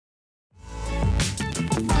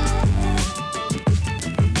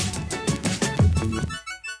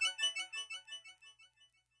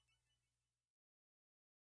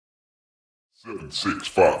7, 6,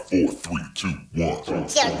 5, 4, 3, 2, 1. You'll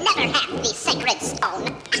never have the sacred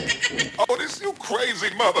stone. Oh, this you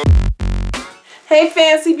crazy mother. Hey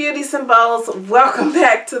fancy beauties and bows, welcome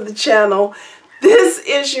back to the channel. This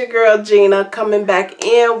is your girl Gina coming back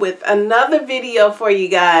in with another video for you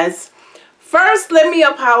guys. First, let me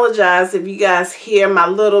apologize if you guys hear my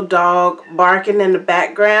little dog barking in the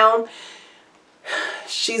background.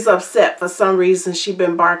 She's upset for some reason. She's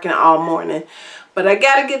been barking all morning. But I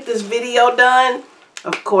gotta get this video done.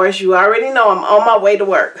 Of course, you already know I'm on my way to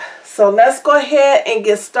work. So let's go ahead and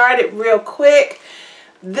get started real quick.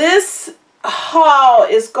 This haul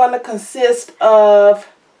is going to consist of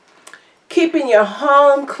keeping your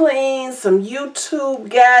home clean, some YouTube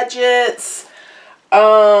gadgets,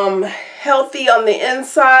 healthy on the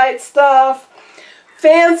inside stuff,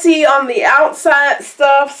 fancy on the outside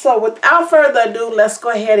stuff. So without further ado, let's go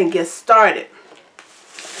ahead and get started.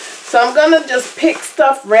 So I'm going to just pick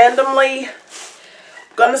stuff randomly.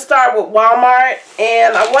 I'm going to start with Walmart,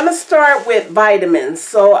 and I want to start with vitamins.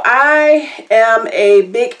 So I am a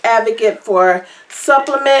big advocate for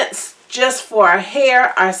supplements just for our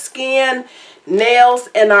hair, our skin, nails,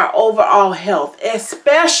 and our overall health.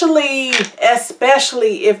 Especially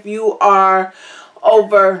if you are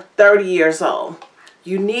over 30 years old.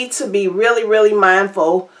 You need to be really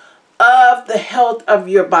mindful of the health of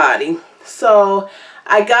your body. So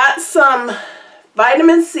I got some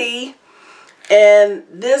vitamin C, and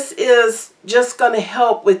this is just going to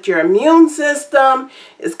help with your immune system.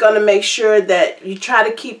 It's going to make sure that you try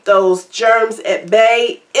to keep those germs at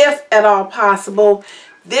bay if at all possible.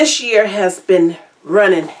 This year has been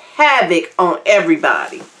running havoc on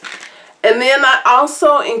everybody. And then I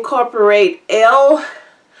also incorporate L-lysine,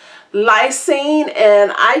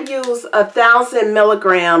 and I use 1,000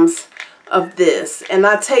 milligrams of this, and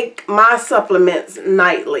I take my supplements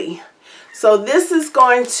nightly. So this is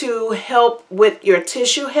going to help with your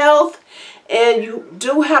tissue health, and you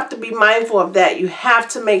do have to be mindful of that. You have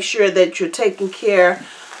to make sure that you're taking care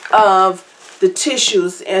of the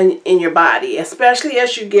tissues in your body, especially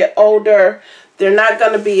as you get older. They're not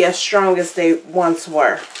going to be as strong as they once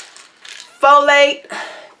were. Folate,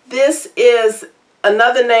 this is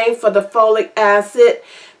another name for the folic acid.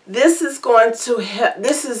 This is going to help.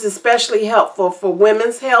 This is especially helpful for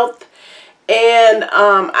women's health, and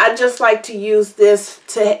I just like to use this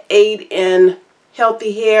to aid in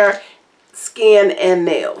healthy hair, skin, and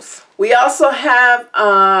nails. We also have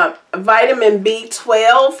vitamin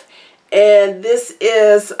B12, and this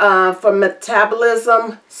is for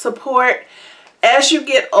metabolism support. As you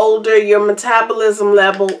get older, your metabolism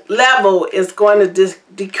level is going to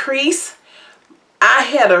decrease. I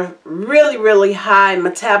had a really high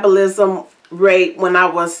metabolism rate when I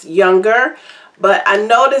was younger, but I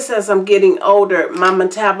noticed as I'm getting older, my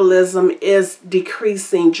metabolism is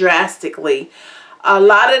decreasing drastically. A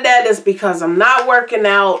lot of that is because I'm not working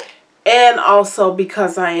out, and also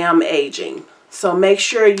because I am aging. So make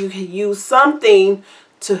sure you use something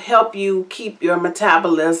to help you keep your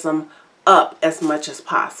metabolism up as much as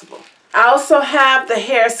possible. I also have the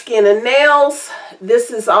hair, skin, and nails.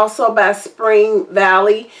 This is also by Spring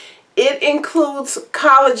Valley. It includes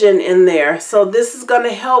collagen in there. So this is going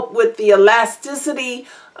to help with the elasticity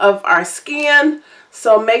of our skin.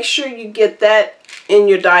 So make sure you get that in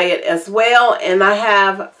your diet as well. And I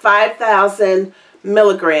have 5,000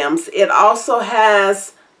 milligrams. It also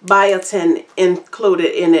has biotin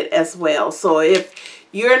included in it as well. So if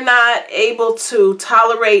you're not able to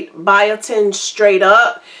tolerate biotin straight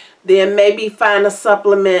up, then maybe find a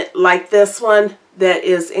supplement like this one that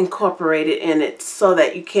is incorporated in it so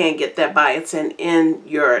that you can get that biotin in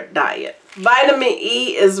your diet. Vitamin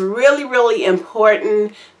E is really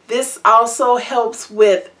important. This also helps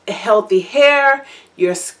with healthy hair,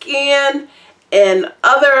 your skin, and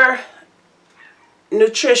other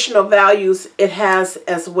nutritional values it has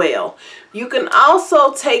as well. You can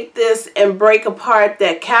also take this and break apart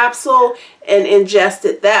that capsule and ingest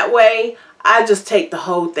it that way. I just take the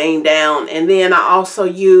whole thing down, and then I also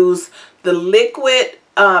use the liquid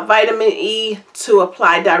vitamin E to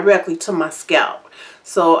apply directly to my scalp.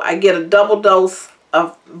 So I get a double dose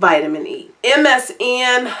of vitamin E.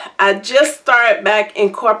 MSM, I just started back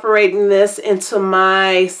incorporating this into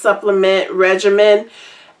my supplement regimen,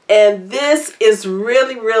 and this is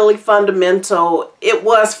really fundamental. It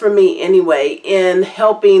was for me anyway, in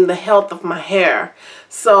helping the health of my hair.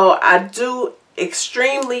 So I do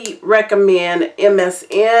extremely recommend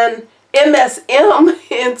MSM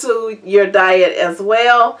into your diet as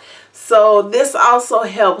well. So this also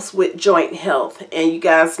helps with joint health. And you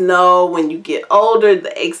guys know when you get older,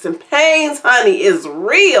 the aches and pains, honey, is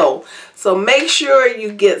real. So make sure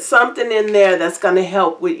you get something in there that's going to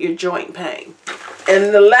help with your joint pain.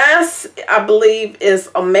 And the last, I believe, is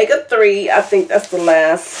omega-3. I think that's the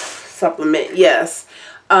last supplement. Yes.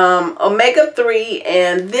 Omega-3,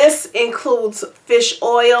 and this includes fish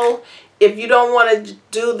oil. If you don't want to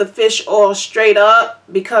do the fish oil straight up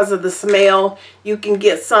because of the smell, you can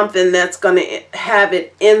get something that's going to have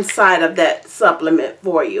it inside of that supplement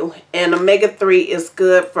for you. And omega-3 is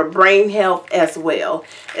good for brain health as well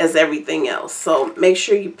as everything else. So make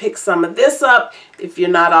sure you pick some of this up if you're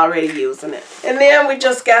not already using it. And then we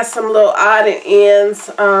just got some little odd and ends,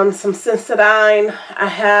 some Sensodyne. I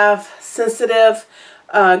have sensitive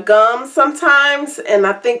gums sometimes, and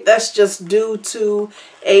I think that's just due to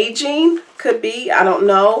aging. Could be, I don't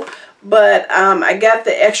know. But I got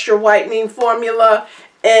the extra whitening formula,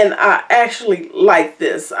 and I actually like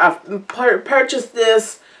this. I've purchased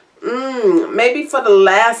this maybe for the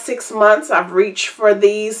last 6 months. I've reached for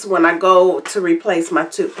these when I go to replace my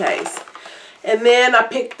toothpaste. And then I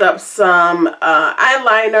picked up some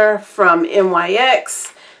eyeliner from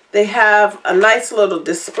NYX. They have a nice little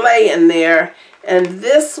display in there. And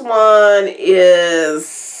this one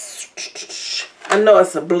is, I know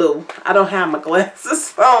it's a blue. I don't have my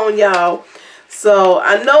glasses on, y'all. So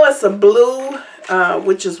I know it's a blue,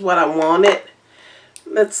 which is what I wanted.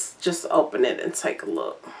 Let's just open it and take a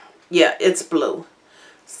look. Yeah, it's blue.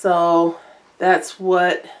 So that's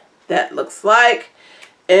what that looks like.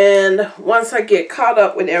 And once I get caught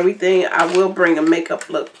up with everything, I will bring a makeup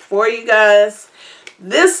look for you guys.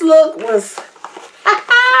 This look was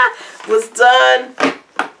done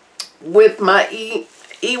with my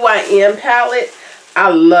EYM palette. I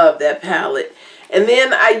love that palette. And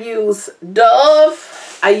then I use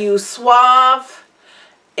Dove, I use Suave,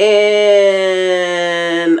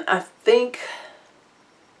 and I think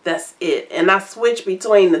that's it. And I switch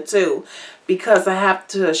between the two because I have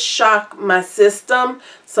to shock my system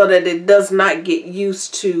so that it does not get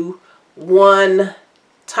used to one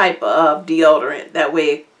type of deodorant. That way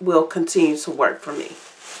it will continue to work for me.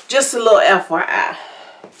 Just a little FYI.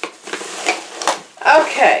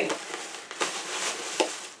 Okay.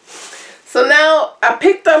 So now I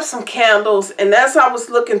picked up some candles, and as I was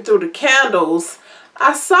looking through the candles,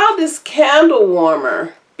 I saw this candle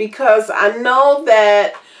warmer because I know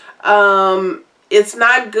that it's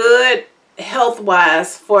not good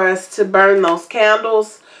health-wise for us to burn those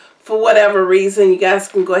candles for whatever reason. You guys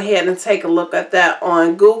can go ahead and take a look at that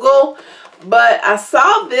on Google. But I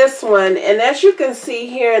saw this one, and as you can see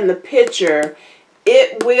here in the picture,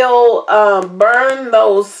 it will burn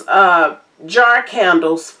those jar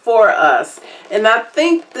candles for us. And I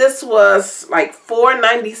think this was like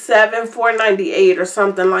 $4.97, $4.98 or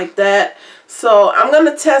something like that. So I'm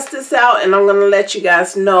going to test this out, and I'm going to let you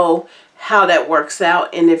guys know how that works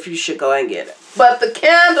out and if you should go and get it. But the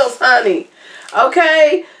candles, honey,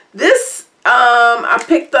 okay, this I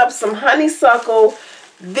picked up some honeysuckle.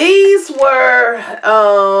 These were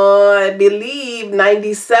I believe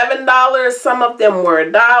 $97. Some of them were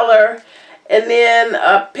 $1. And then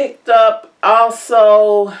I picked up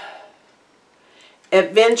also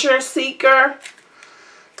Adventure Seeker.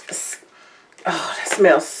 Oh, that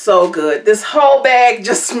smells so good. This whole bag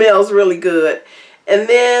just smells really good. And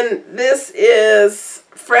then this is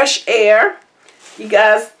Fresh Air. You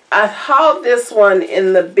guys, I hauled this one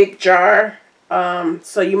in the big jar,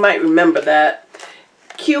 so you might remember that.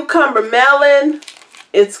 Cucumber Melon.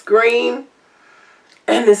 It's green,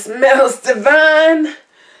 and it smells divine.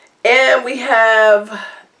 And we have,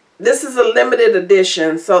 this is a limited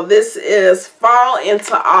edition, so this is Fall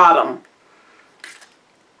into Autumn.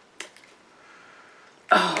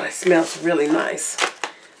 Oh, it smells really nice.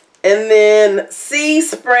 And then Sea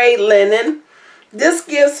Spray Linen. This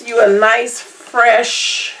gives you a nice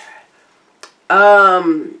fresh,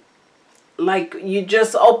 like you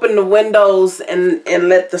just open the windows and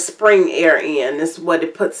let the spring air in. This is what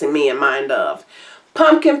it puts me in mind of.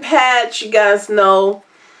 Pumpkin Patch, you guys know,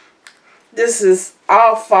 this is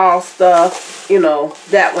all fall stuff. You know,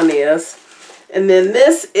 that one is. And then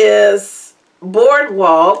this is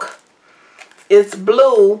Boardwalk. It's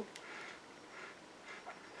blue.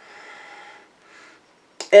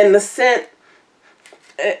 And the scent,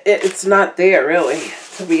 it's not there really,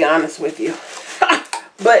 to be honest with you.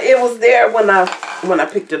 But it was there when I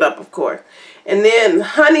picked it up, of course. And then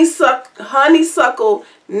honeysuckle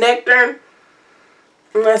nectar.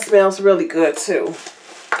 And that smells really good too.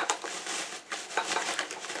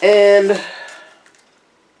 And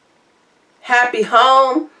Happy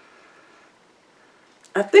Home.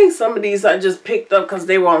 I think some of these I just picked up because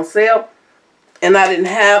they were on sale. And I didn't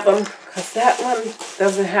have them because that one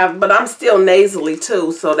doesn't have, but I'm still nasally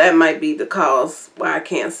too, so that might be the cause why I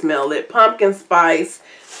can't smell it. Pumpkin spice.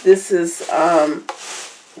 This is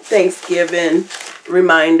Thanksgiving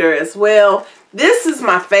reminder as well. This is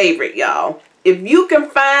my favorite, y'all. If you can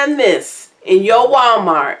find this in your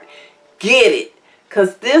Walmart, get it.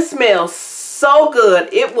 Because this smells so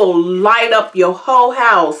good. It will light up your whole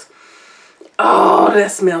house. Oh,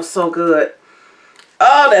 that smells so good.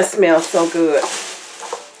 Oh, that smells so good.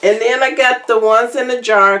 And then I got the ones in the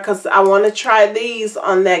jar because I want to try these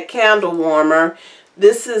on that candle warmer.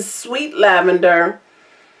 This is sweet lavender.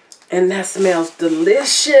 And that smells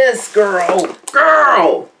delicious, girl.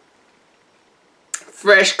 Girl.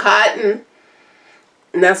 Fresh cotton.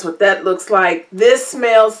 And that's what that looks like. This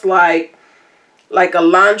smells like a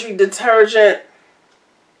laundry detergent.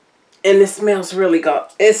 And it smells really good.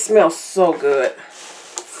 It smells so good.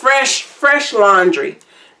 Fresh laundry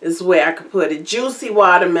is where I could put it. Juicy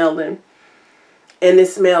watermelon. And it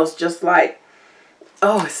smells just like,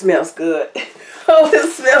 oh, it smells good. Oh,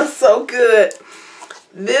 it smells so good.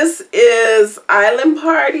 This is Island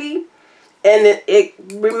Party. And it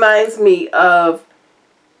reminds me of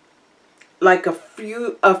like a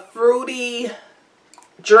fruity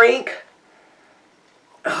drink.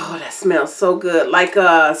 Oh, that smells so good. Like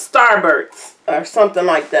a Starburst or something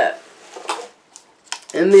like that.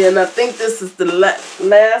 And then I think this is the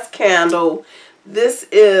last candle. This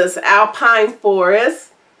is Alpine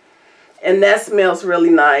Forest. And that smells really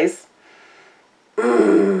nice.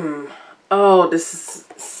 Oh, this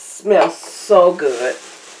smells so good.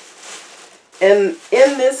 And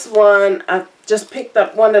in this one, I just picked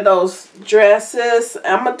up one of those dresses.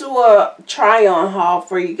 I'm going to do a try-on haul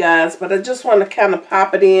for you guys. But I just want to kind of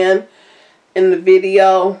pop it in the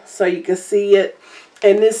video so you can see it.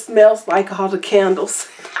 And this smells like all the candles.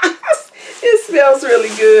 It smells really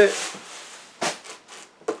good.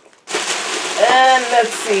 And let's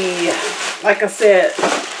see. Like I said,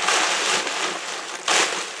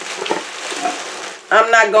 I'm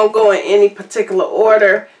not going to go in any particular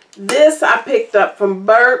order. This I picked up from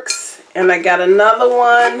Burke's. And I got another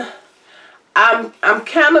one. I'm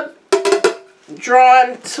kind of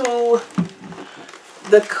drawn to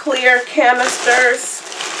the clear canisters.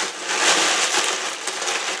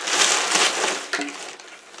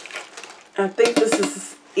 I think this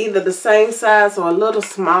is either the same size or a little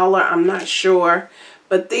smaller. I'm not sure.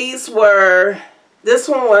 But these were, this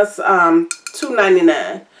one was $2.99.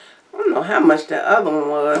 I don't know how much that other one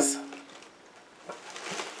was.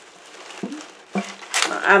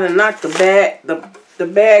 I done knocked the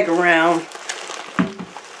bag around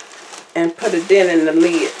and put a dent in the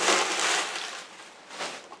lid.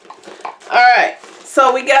 Alright,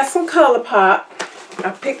 so we got some ColourPop.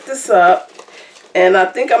 I picked this up. And I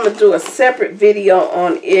think I'm going to do a separate video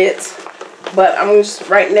on it. But I'm just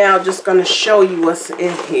right now just going to show you what's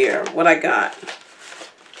in here. What I got.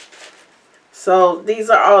 So these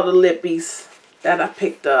are all the lippies that I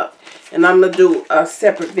picked up. And I'm going to do a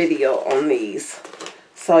separate video on these.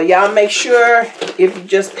 So y'all make sure if you're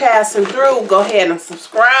just passing through, go ahead and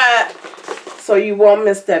subscribe. So you won't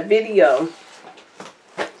miss that video.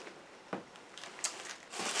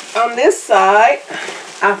 On this side,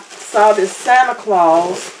 I saw this Santa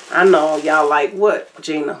Claus. I know y'all like, what,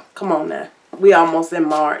 Gina? Come on now. We almost in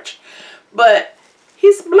March. But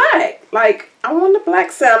he's black. Like, I want a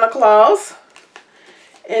black Santa Claus.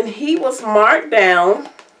 And he was marked down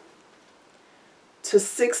to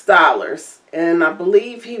 $6. And I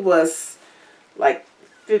believe he was like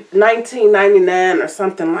 $19.99 or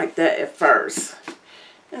something like that at first.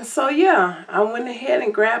 And so, yeah, I went ahead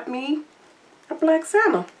and grabbed me a black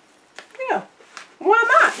Santa. Yeah. Why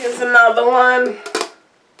not? Here's another one.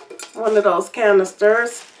 One of those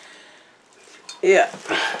canisters. Yeah.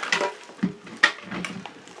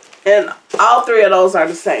 And all three of those are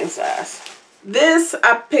the same size. This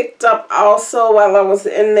I picked up also while I was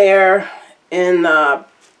in there in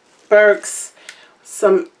Burke's.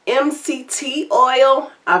 Some MCT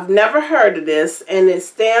oil. I've never heard of this. And it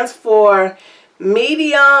stands for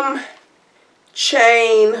medium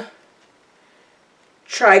chain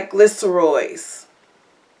triglycerides.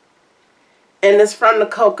 And it's from the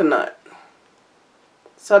coconut.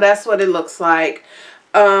 So that's what it looks like.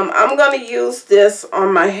 I'm going to use this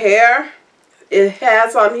on my hair. It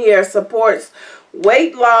has on here, supports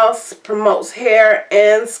weight loss, promotes hair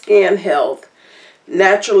and skin health,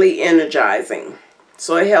 naturally energizing.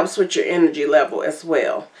 So it helps with your energy level as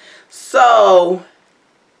well. So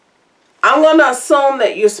I'm going to assume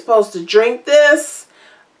that you're supposed to drink this.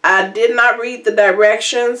 I did not read the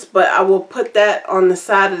directions, but I will put that on the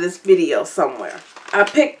side of this video somewhere. I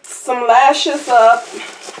picked some lashes up.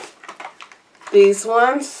 These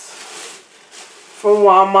ones from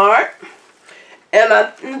Walmart. And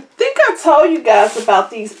I think I told you guys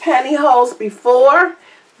about these pantyhose before.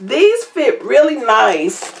 These fit really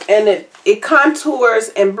nice, and it contours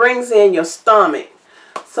and brings in your stomach.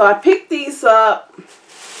 So I picked these up,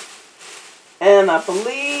 and I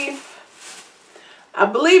believe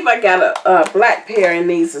I got a black pair in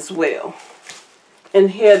these as well.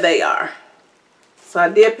 And here they are. So I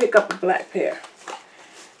did pick up a black pair.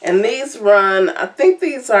 And these run, I think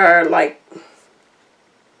these are like,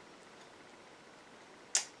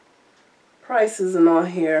 price isn't on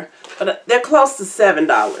here, but they're close to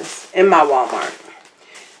 $7 in my Walmart.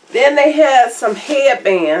 Then they had some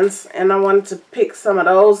headbands, and I wanted to pick some of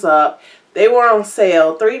those up. They were on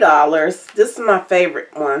sale, $3. This is my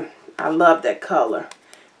favorite one. I love that color.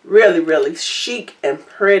 Really, really chic and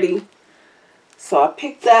pretty. So I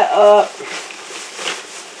picked that up.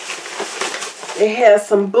 They had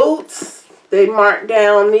some boots. They marked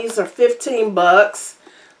down. These are 15 bucks.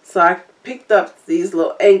 So I picked up these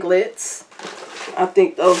little anklets. I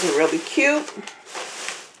think those are really cute.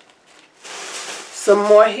 Some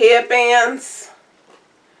more headbands.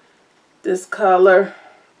 This color.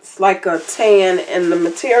 It's like a tan, and the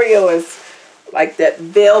material is like that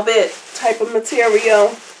velvet type of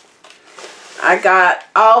material. I got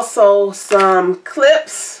also some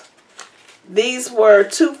clips. These were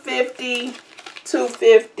 $2.50,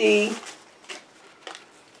 $2.50,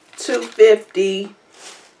 $2.50,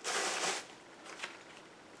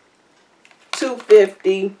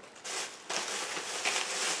 $2.50.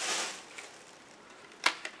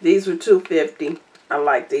 These were $2.50. I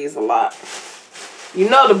like these a lot. You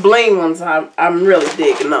know the bling ones, I'm really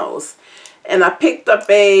digging those. And I picked up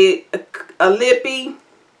a LIPPIE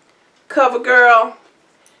CoverGirl,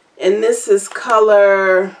 and this is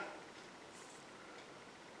color,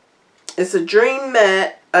 it's a dream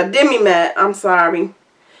matte, a demi matte, I'm sorry,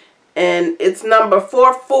 and it's number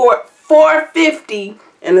 450,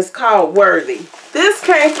 and it's called Worthy. This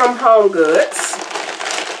came from Homegoods.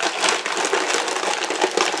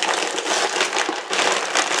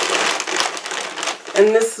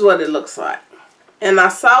 And this is what it looks like. And I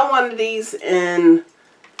saw one of these in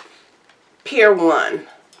Pier 1.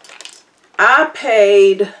 I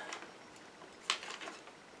paid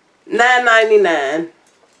 $9.99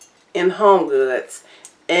 in Homegoods,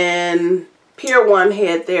 and Pier 1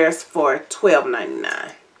 had theirs for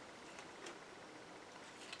 $12.99.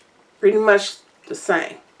 Pretty much the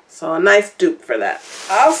same. So a nice dupe for that.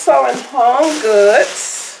 Also in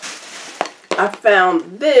Homegoods, I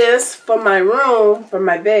found this for my room, for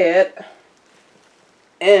my bed.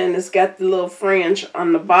 And it's got the little fringe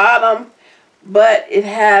on the bottom, but it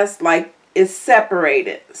has like, it's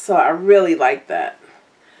separated, so I really like that.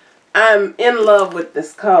 I'm in love with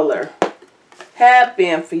this color. Have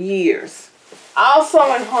been for years. Also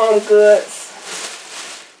in Homegoods,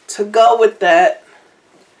 to go with that,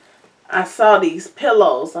 I saw these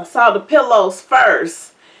pillows. I saw the pillows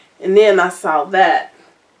first, and then I saw that.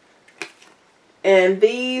 And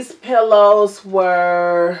these pillows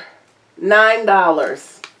were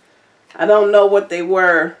 $9. I don't know what they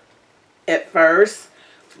were at first,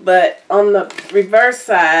 but on the reverse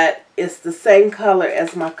side, it's the same color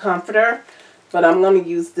as my comforter, but I'm going to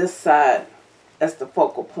use this side as the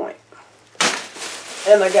focal point.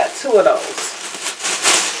 And I got two of those.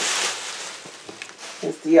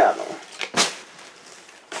 Here's the other one.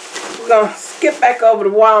 We're going to skip back over to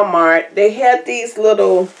Walmart. They had these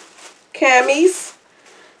little camis,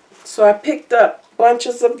 so I picked up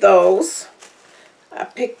bunches of those. I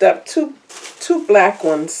picked up two black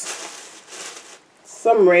ones,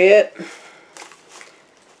 some red,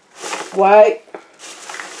 white,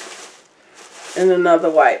 and another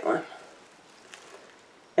white one.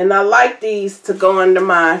 And I like these to go under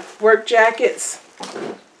my work jackets,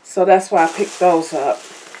 so that's why I picked those up.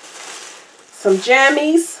 Some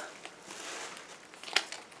jammies.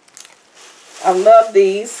 I love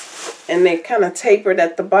these, and they're kind of tapered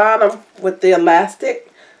at the bottom with the elastic,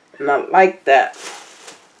 and I like that.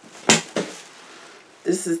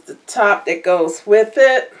 This is the top that goes with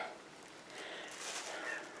it.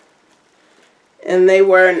 And they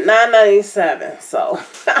were $9.97. So,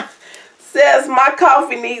 says my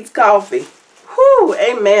coffee needs coffee. Whew,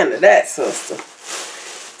 amen to that, sister.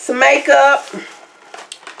 Some makeup.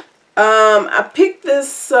 I picked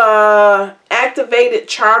this activated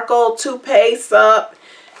charcoal toothpaste up.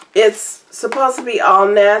 It's supposed to be all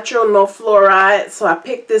natural, no fluoride. So I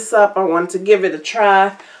picked this up. I wanted to give it a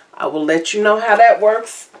try. I will let you know how that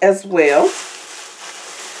works as well.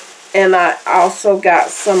 And I also got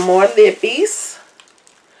some more lippies.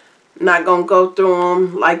 Not gonna go through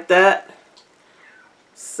them like that.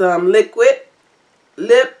 Some liquid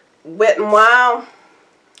lip Wet n Wild.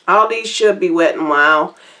 All these should be Wet n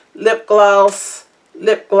Wild. Lip gloss. I'm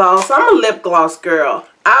a lip gloss girl.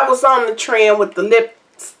 I was on the trend with the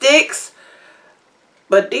lipsticks,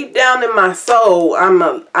 but deep down in my soul,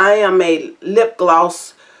 I am a lip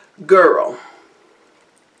gloss girl.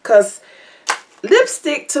 Cause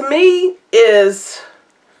lipstick to me it's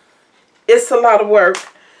a lot of work,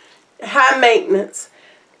 high maintenance.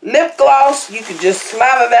 Lip gloss, you can just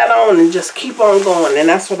slather that on and just keep on going, and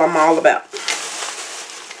that's what I'm all about.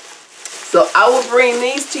 So I will bring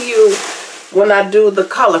these to you when I do the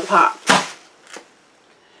Color Pop.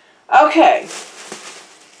 Okay.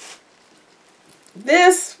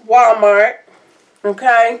 This Walmart,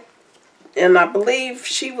 okay, and I believe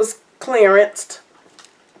she was clearanced.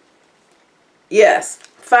 Yes,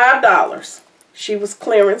 $5. She was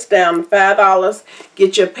clearance down to $5.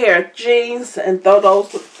 Get your pair of jeans and throw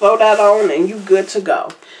that on and you good to go.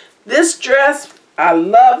 This dress, I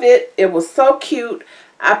love it. It was so cute.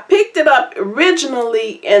 I picked it up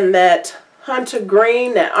originally in that hunter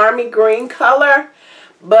green, that army green color,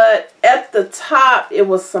 but at the top it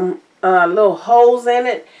was some little holes in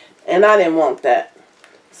it, and I didn't want that.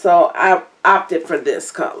 So I opted for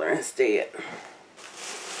this color instead.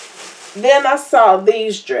 Then I saw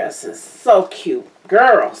these dresses. So cute.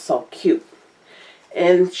 Girl, so cute.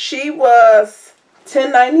 And she was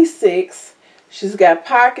 $10.96. She's got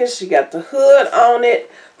pockets. She got the hood on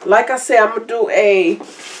it. Like I said, I'm going to do a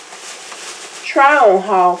try-on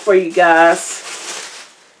haul for you guys.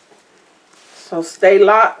 So stay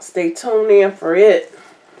locked. Stay tuned in for it,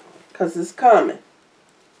 because it's coming.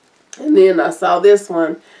 And then I saw this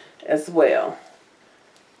one as well.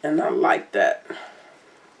 And I like that.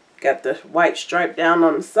 Got the white stripe down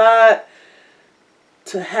on the side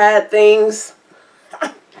to hide things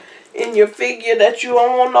in your figure that you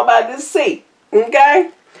don't want nobody to see.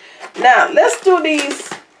 Okay? Now, let's do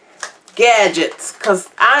these gadgets, because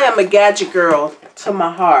I am a gadget girl to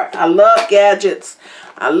my heart. I love gadgets.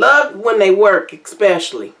 I love when they work,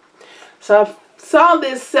 especially. So I saw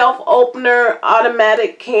this self-opener,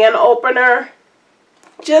 automatic can opener.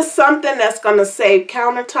 Just something that's going to save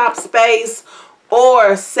countertop space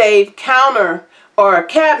or save counter or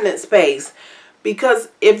cabinet space. Because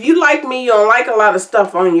if you like me, you don't like a lot of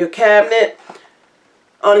stuff on your cabinet,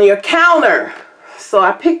 on your counter. So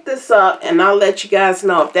I picked this up, and I'll let you guys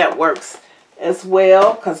know if that works as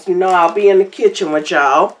well, because you know I'll be in the kitchen with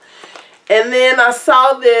y'all. And then I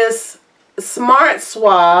saw this Smart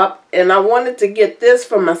Swab, and I wanted to get this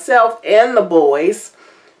for myself and the boys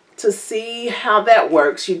to see how that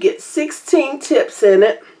works. You get 16 tips in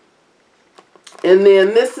it. And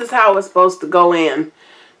then this is how it's supposed to go in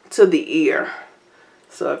to the ear.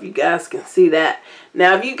 So if you guys can see that.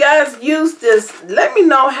 Now if you guys use this, let me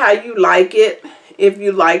know how you like it. If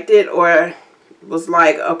you liked it or was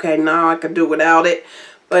like, okay, now I can do without it.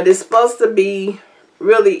 But it's supposed to be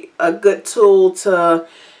really a good tool to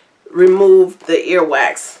remove the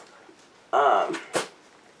earwax.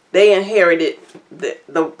 They inherited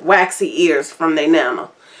the waxy ears from their nana.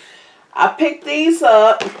 I picked these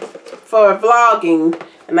up for vlogging,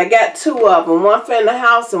 and I got two of them. One for in the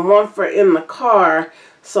house and one for in the car.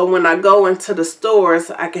 So when I go into the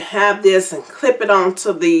stores, I can have this and clip it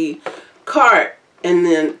onto the cart and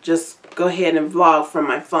then just go ahead and vlog from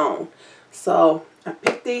my phone. So I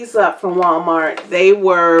picked these up from Walmart. They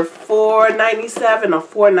were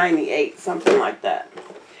 $4.97 or $4.98, something like that.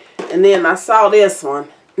 And then I saw this one.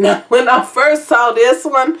 Now, when I first saw this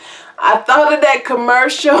one, I thought of that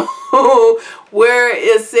commercial where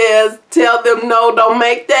it says, tell them no, don't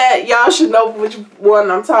make that. Y'all should know which one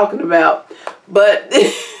I'm talking about. But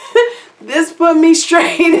this put me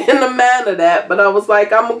straight in the mind of that. But I was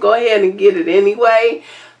like, I'm going to go ahead and get it anyway.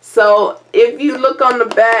 So if you look on the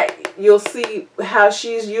back, you'll see how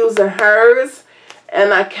she's using hers.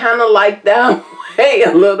 And I kind of like that way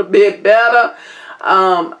a little bit better.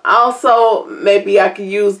 Also, maybe I could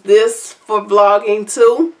use this for vlogging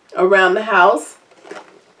too around the house.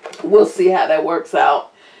 We'll see how that works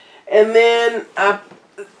out. And then I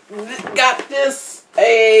got this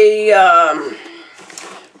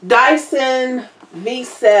Dyson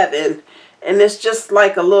V7, and it's just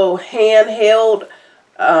like a little handheld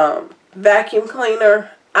vacuum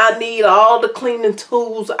cleaner. I need all the cleaning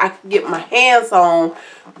tools I can get my hands on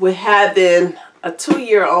with having a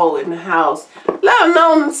 2-year-old in the house, let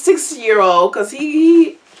alone a 6-year-old, because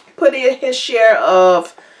he put in his share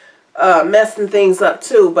of messing things up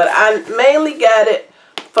too. But I mainly got it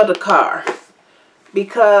for the car,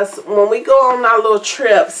 because when we go on our little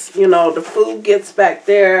trips, you know, the food gets back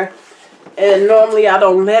there And normally I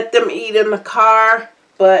don't let them eat in the car,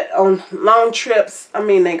 but on long trips, I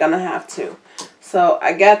mean, they're going to have to. So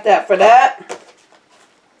I got that for that.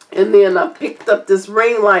 And then I picked up this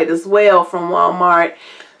ring light as well from Walmart.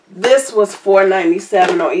 This was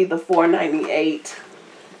 $4.97 or either $4.98.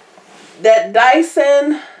 That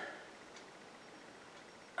Dyson,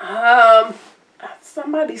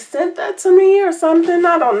 somebody sent that to me or something.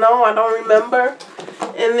 I don't know. I don't remember.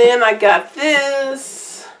 And then I got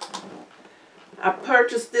this. I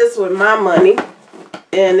purchased this with my money.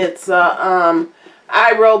 And it's a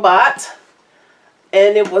iRobot.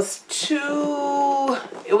 And it was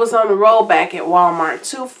it was on the rollback at Walmart,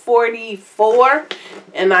 $244,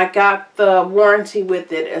 and I got the warranty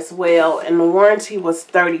with it as well, and the warranty was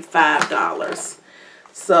 $35.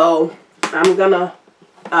 So I'm gonna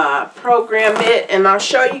program it, and I'll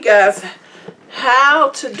show you guys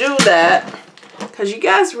how to do that, because you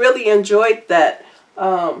guys really enjoyed that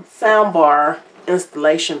soundbar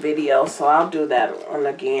installation video, so I'll do that one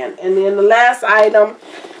again. And then the last item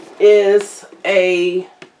is a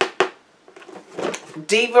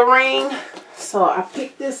Diva ring. So I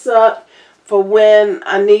picked this up for when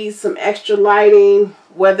I need some extra lighting,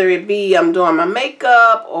 whether it be I'm doing my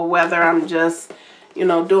makeup or whether I'm just, you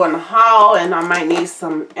know, doing a haul and I might need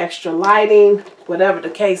some extra lighting, whatever the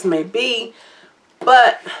case may be.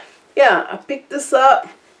 But yeah, I picked this up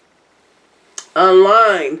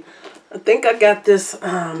online. I think I got this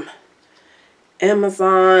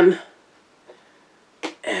Amazon,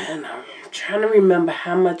 and I'm trying to remember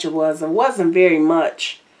how much it was. It wasn't very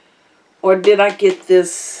much. Or did I get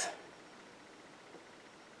this?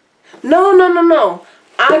 No.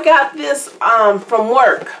 I got this from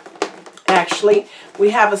work. Actually,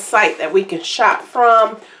 we have a site that we can shop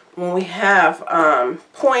from when we have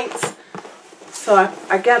points. So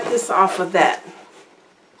I got this off of that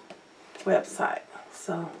website.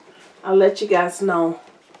 So I'll let you guys know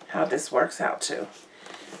how this works out too.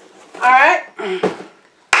 Alright.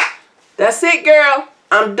 That's it, girl.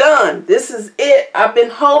 I'm done. This is it. I've been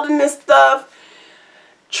holding this stuff,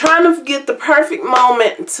 trying to get the perfect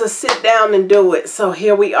moment to sit down and do it. So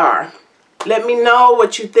here we are. Let me know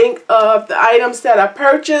what you think of the items that I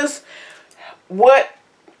purchased. What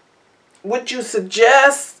would you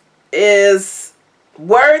suggest is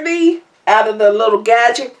worthy out of the little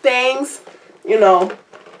gadget things? You know,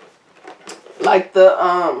 like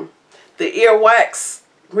the earwax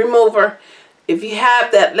remover. If you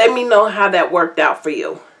have that, let me know how that worked out for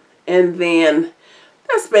you. And then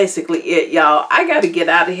that's basically it, y'all. I got to get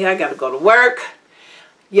out of here. I got to go to work.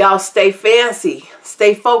 Y'all stay fancy.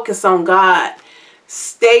 Stay focused on God.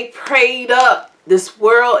 Stay prayed up. This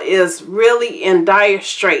world is really in dire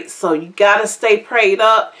straits. So you got to stay prayed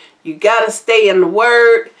up. You got to stay in the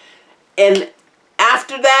Word. And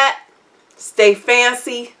after that, stay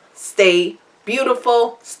fancy. Stay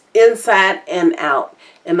beautiful inside and out.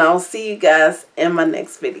 And I'll see you guys in my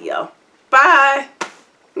next video. Bye.